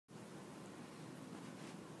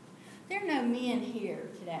there are no men here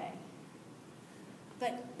today.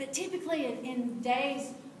 But typically in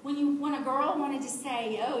days when a girl wanted to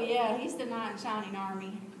say, oh yeah, he's the knight in shining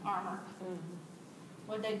armor,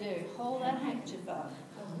 what'd they do? Hold that handkerchief up.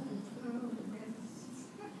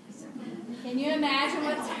 Can you imagine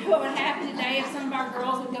what would happen today if some of our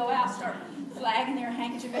girls would go out and start flagging their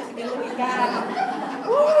handkerchief at the good-looking guy?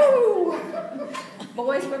 Woo!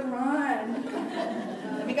 Boys would run.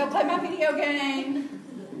 Let me go play my video game.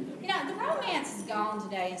 You know, the romance is gone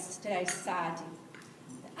today in today's society.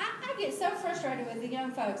 I get so frustrated with the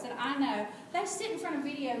young folks that I know. They sit in front of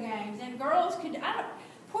video games, and girls could, I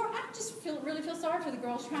just really feel sorry for the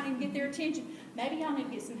girls trying to get their attention. Maybe y'all need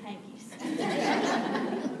to get some hankies.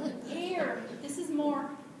 Here, this is more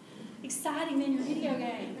exciting than your video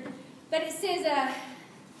game. But it says,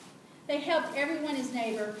 they helped everyone his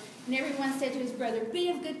neighbor, and everyone said to his brother, be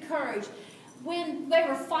of good courage. When they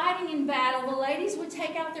were fighting in battle, the ladies would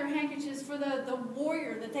take out their handkerchiefs for the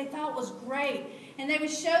warrior that they thought was great. And they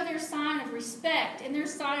would show their sign of respect and their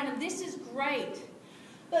sign of this is great.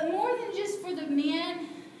 But more than just for the men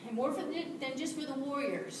and more than just for the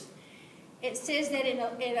warriors, it says that in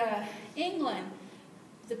England,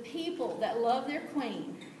 the people that loved their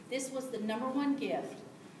queen, this was the #1 gift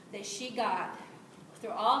that she got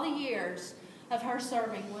through all the years of her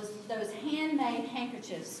serving was those handmade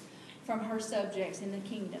handkerchiefs from her subjects in the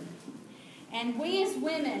kingdom. And we as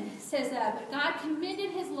women, says that, but God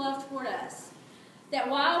commended his love toward us, that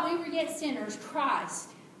while we were yet sinners, Christ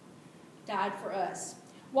died for us.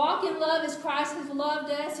 Walk in love as Christ has loved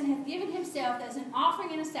us and hath given himself as an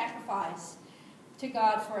offering and a sacrifice to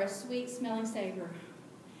God for a sweet-smelling savor.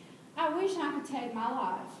 I wish I could take my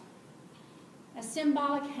life, a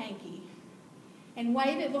symbolic hanky, and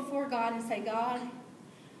wave it before God and say, God,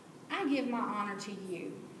 I give my honor to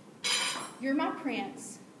you. You're my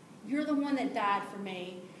prince. You're the one that died for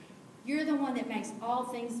me. You're the one that makes all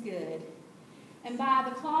things good. And by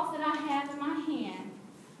the cloth that I have in my hand,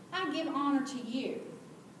 I give honor to you. It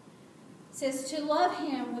says to love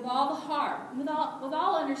him with all the heart, with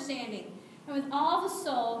all understanding, and with all the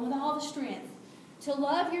soul, and with all the strength. To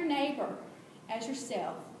love your neighbor as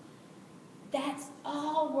yourself. That's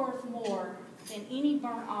all worth more than any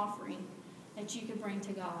burnt offering that you could bring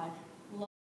to God.